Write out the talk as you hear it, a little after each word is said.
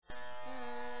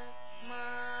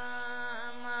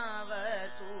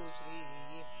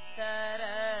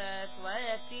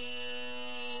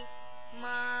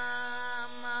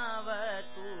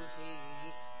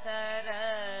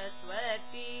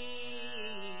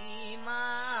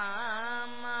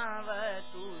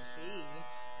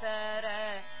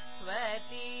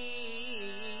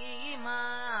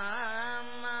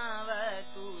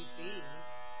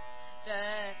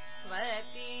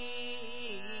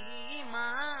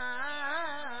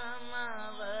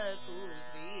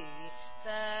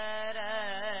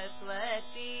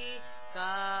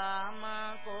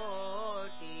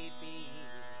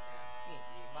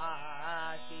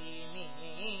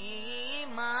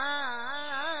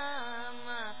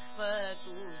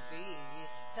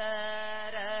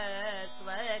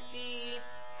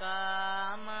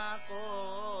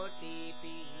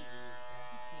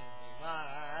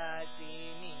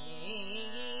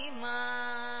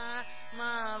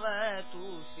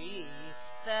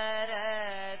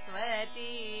सरस्वती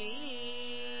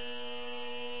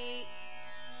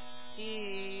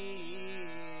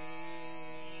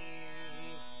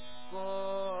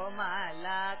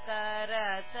कोमलकर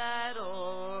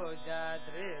सरोजधृता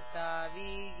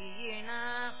वीणा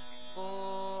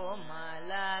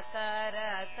कोमलकर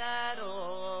सरोजधृता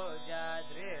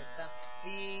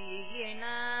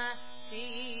वीणा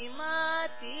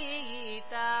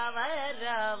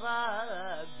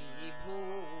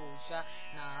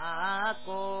सीमातीतावरवाग्विभूषणा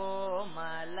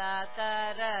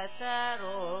कोमलकर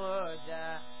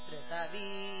सरोजधृता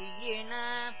वीणा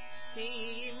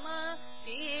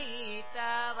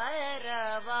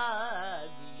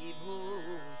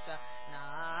सीमातीतावरवाग्विभूषणा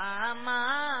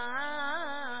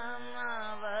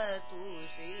मामवतु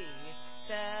श्री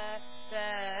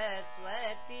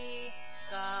सरस्वती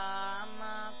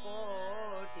कामकोटिपीठं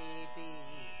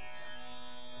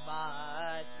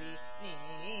वासिनी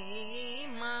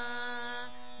मामवतु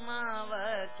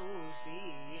श्री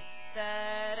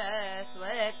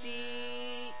सरस्वती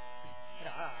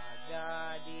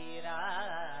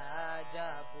राजाधिराज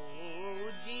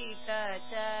पूजित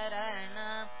चरण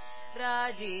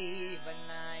राजीवनयन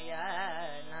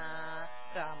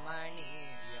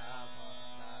रमणीय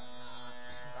वदना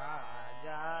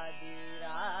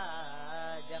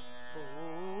राजाधिराज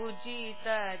पूजित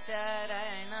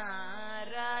चरण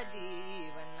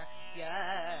राजीवनयन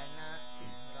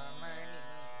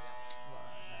रमणीय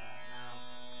वदना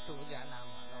सुजन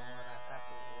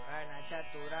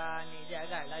चतुरा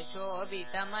निजಗಳ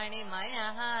ಶೋಭಿತ ಮಣಿಮಯ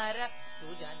ಹಾರ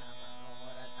ಸುಜನ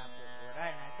ಮನೋರಥ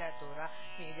ಪೂರಣ ಚತುರ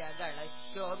ನಿಜಗಳ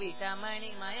ಶೋಭಿತ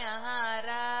ಮಣಿಮಯ ಹಾರ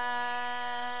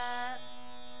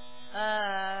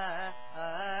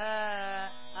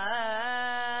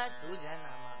ಸುಜನ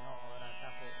ಮನೋರಥ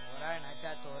ಪೂರಣ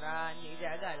ಚತುರ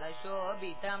ನಿಜಗಳ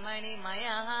ಶೋಭಿತ ಮಣಿಮಯ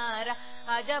ಹಾರ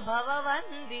ಅಜ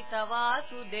ಭವವಂದಿತ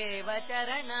ವಾಸುದೇವ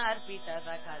ಚರಣಾರ್ಪಿತ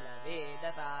ಸಕಲ ವೇದ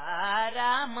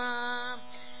ಸಾರಾಮ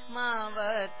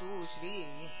ಮಾವತು ಶ್ರೀ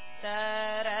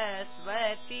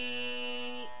ಸರಸ್ವತಿ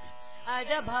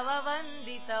ಅಜ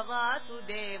ಭವವಂದಿತ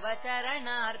ವಾಸುದೇವ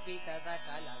ಚರಣಾರ್ಪಿತ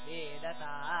ಸಕಲ ವೇದ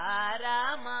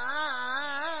ಸಾರಾಮ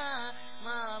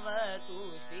ಮಾವತು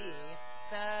ಶ್ರೀ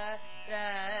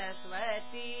ಸರಸ್ವತಿ